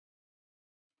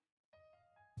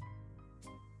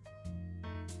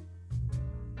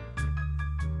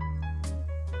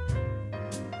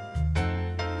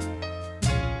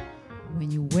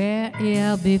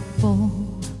here before.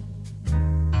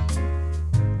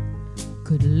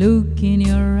 Could look in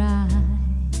your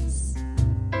eyes.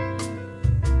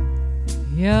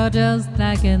 You're just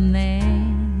like an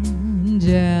angel.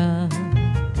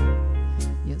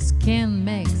 Your skin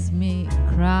makes me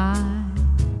cry.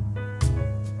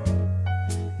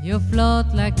 You float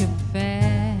like a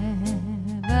feather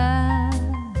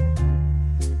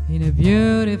in a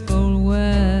beautiful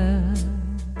world.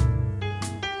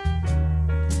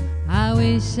 I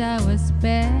wish I was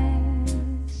special.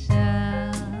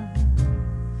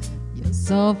 You're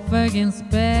so fucking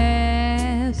special.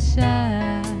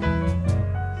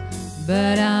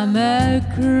 But I'm a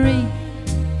creep,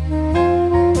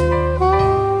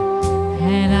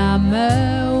 and I'm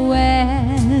a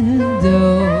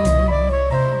widow.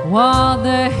 What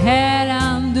the hell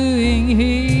I'm doing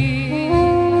here?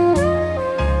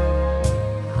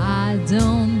 I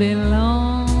don't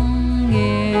belong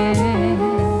here.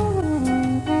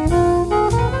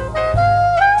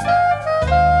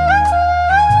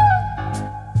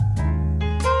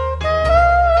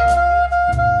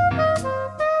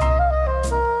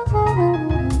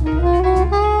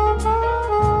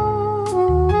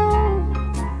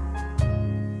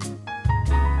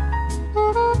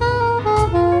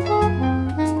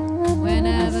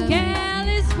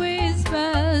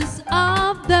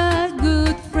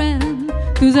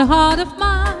 To the heart of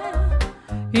mine,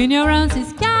 in your arms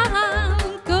is calm,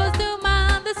 goes to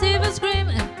mine, the silver scream,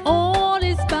 and all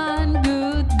is fine,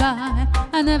 goodbye.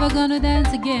 I'm never gonna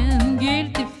dance again,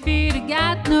 guilty feet, I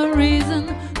got no reason.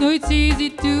 No, it's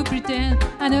easy to pretend,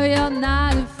 I know you're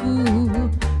not a fool.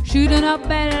 Should've known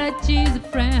better that she's a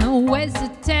friend, waste a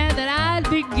tear that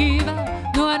I'll be given.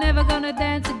 No, I'm never gonna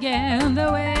dance again,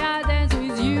 the way I dance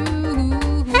with you.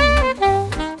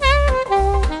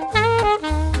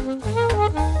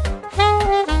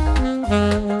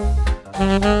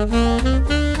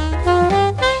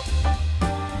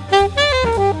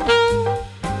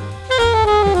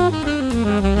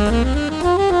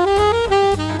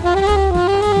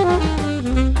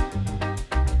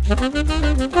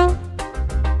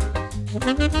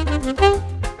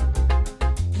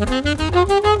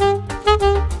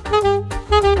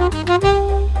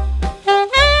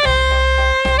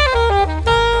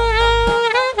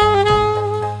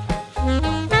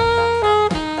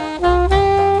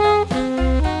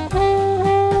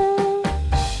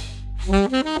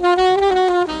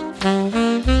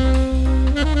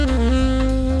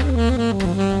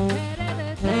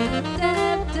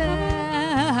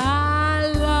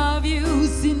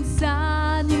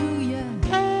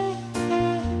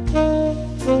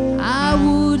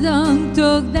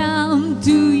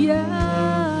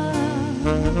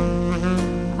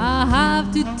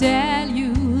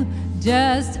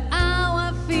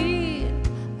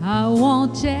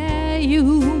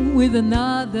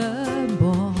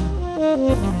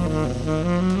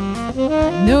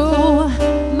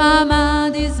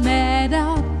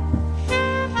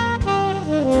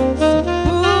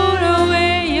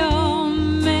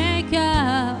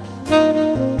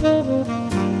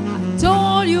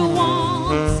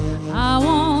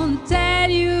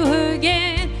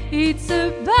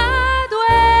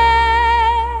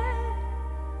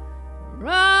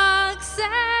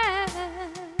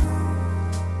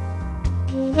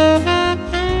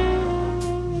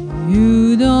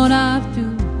 You don't have to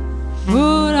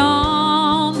put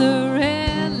on the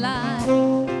red light.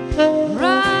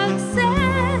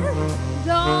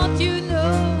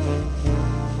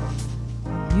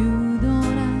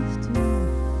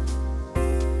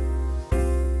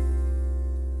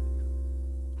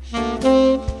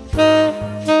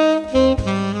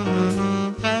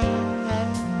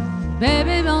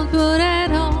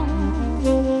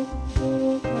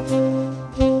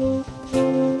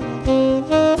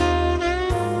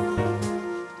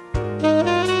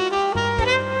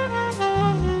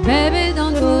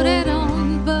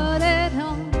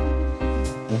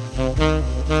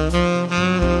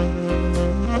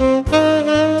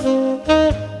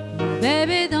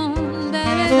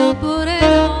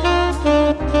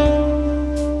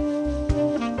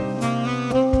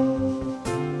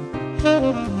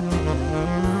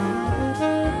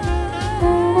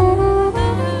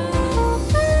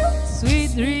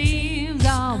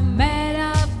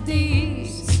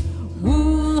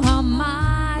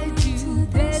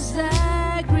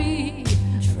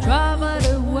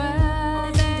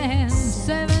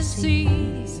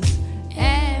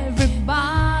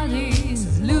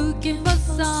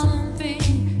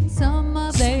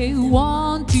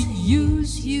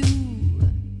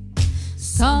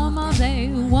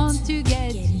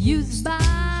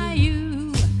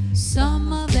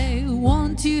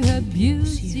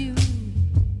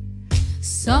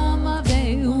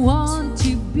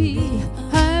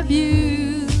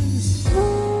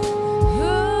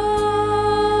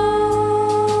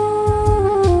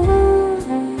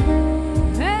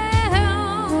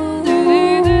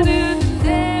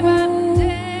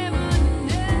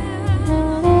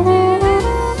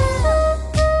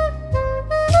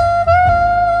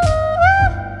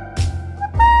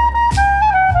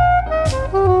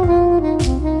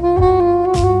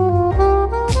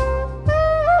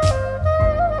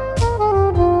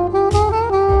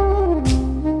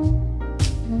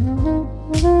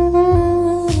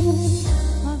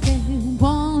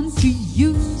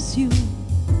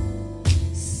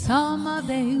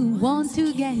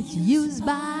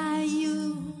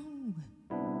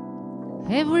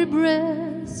 every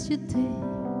breath you take,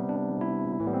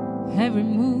 every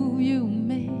move you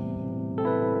make,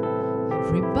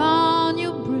 every bond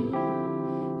you break,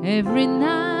 every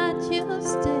night you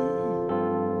stay.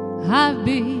 I've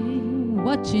been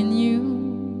watching you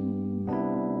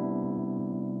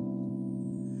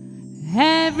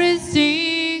every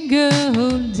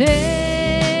single day.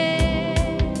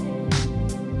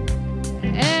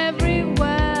 Every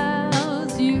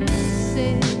word you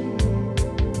say,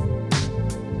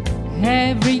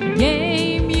 every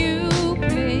game you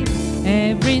play,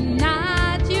 every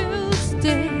night you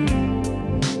stay.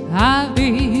 I've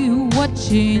been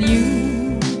watching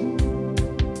you.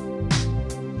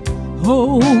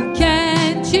 Oh,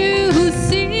 can't you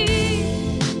see?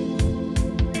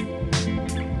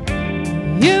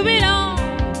 You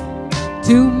belong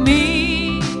to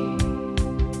me.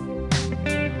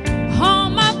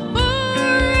 On my parade,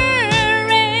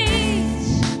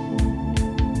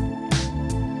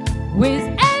 with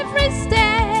every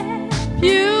step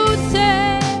you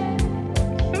take,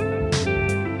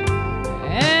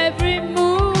 every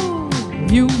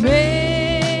move you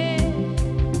make,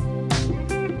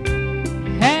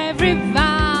 every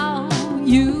vow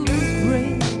you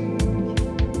break,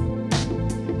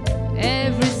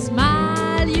 every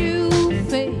smile you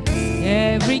fake,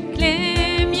 every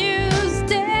claim you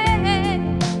stay.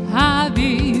 I'll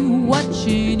be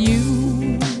watching you.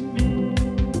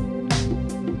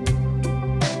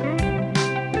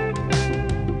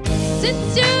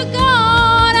 Since you're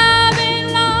gone, I've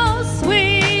been lost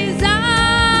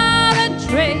without a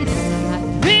trace. I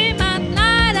dream at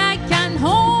night, I can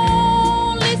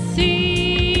only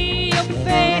see your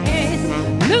face.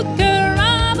 Look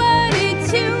around, but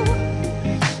it's you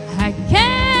I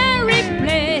can't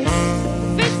replace.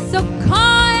 Feel so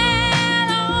cold and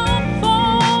long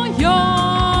for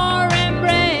your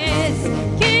embrace.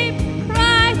 Keep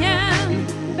crying,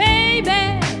 baby,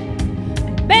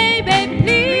 baby,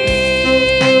 please.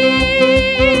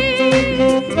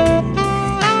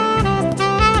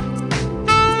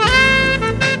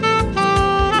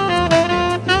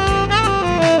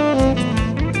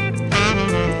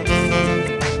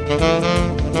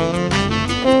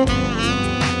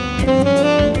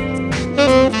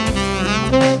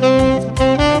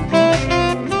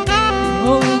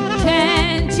 Oh,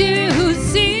 can't you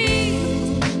see?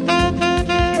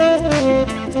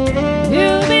 You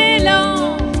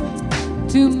belong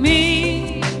to me.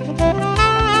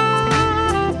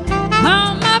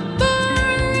 On my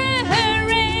parade,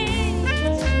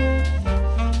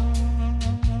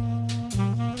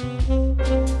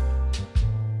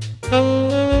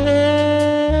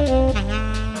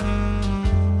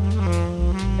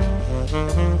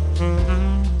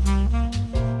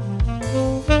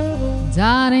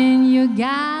 darling, you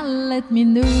gotta let me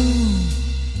know.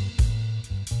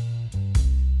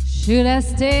 Should I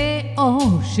stay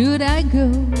or should I go?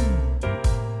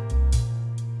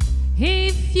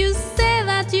 If you say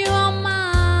that you are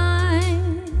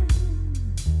mine,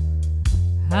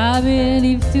 I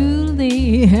believe till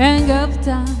the end of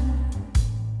time.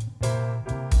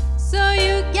 So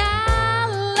you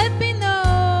gotta let me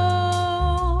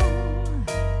know.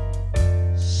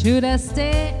 Should I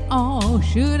stay or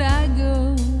should I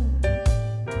go?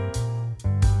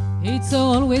 It's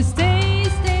always stay,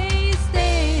 stay,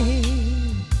 stay.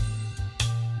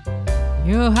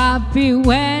 You're happy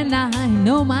when I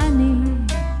know my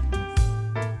needs.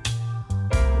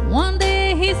 One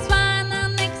day he's fine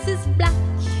and next is black.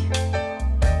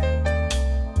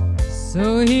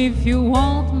 So if you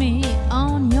want me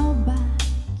on your back,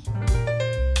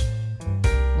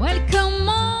 well, come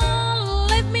on,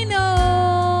 let me know.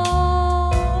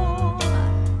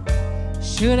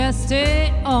 Should I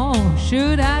stay or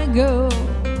should I go?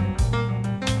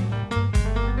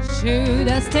 Should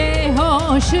I stay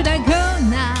or should I go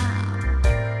now?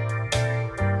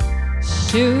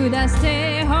 Should I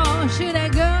stay or should I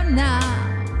go now?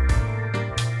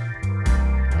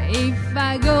 If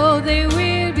I go, there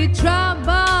will be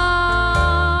trouble,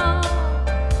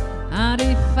 and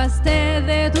if I stay,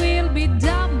 there will be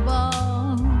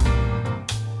double.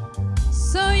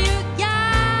 So you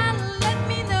gotta let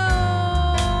me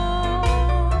know.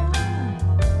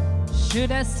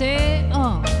 Should I stay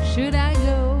or should I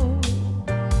go?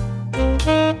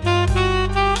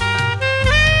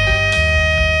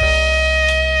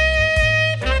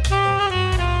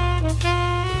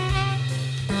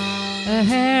 Her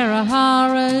hair a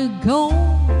horror gold,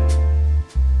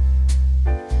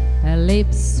 her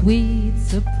lips sweet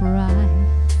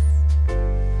surprise,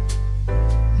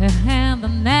 her hand are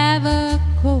never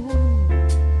cold.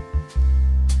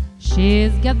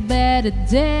 She's got better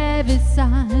Davis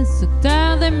eyes, so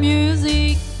turn the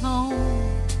music on.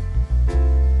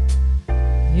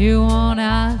 You won't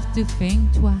have to think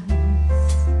twice.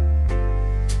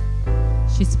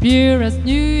 She's pure as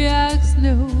New York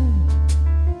snow.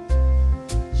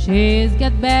 She's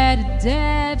got better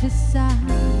dead beside.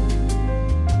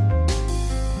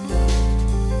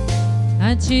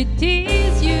 And she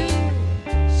tease you,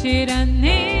 she don't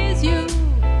need you,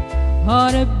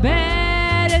 or the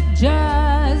better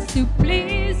just to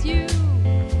please you.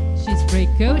 She's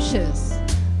precocious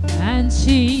and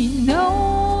she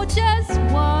knows just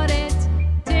what it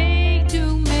takes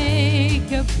to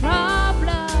make a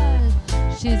problem.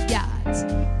 She's got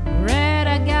red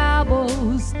agabos,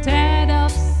 instead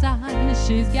of sun.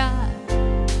 She's got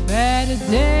better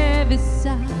Davis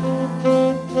side.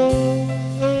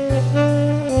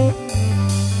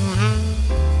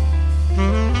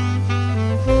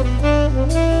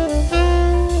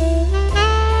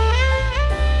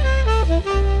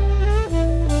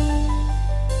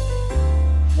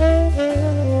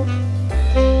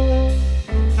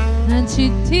 And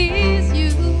she tease you,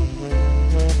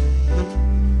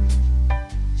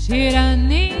 she don't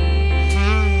need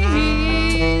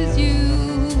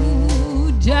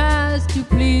you just to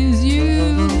please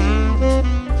you.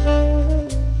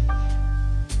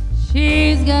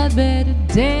 She's got better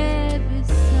dead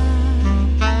beside.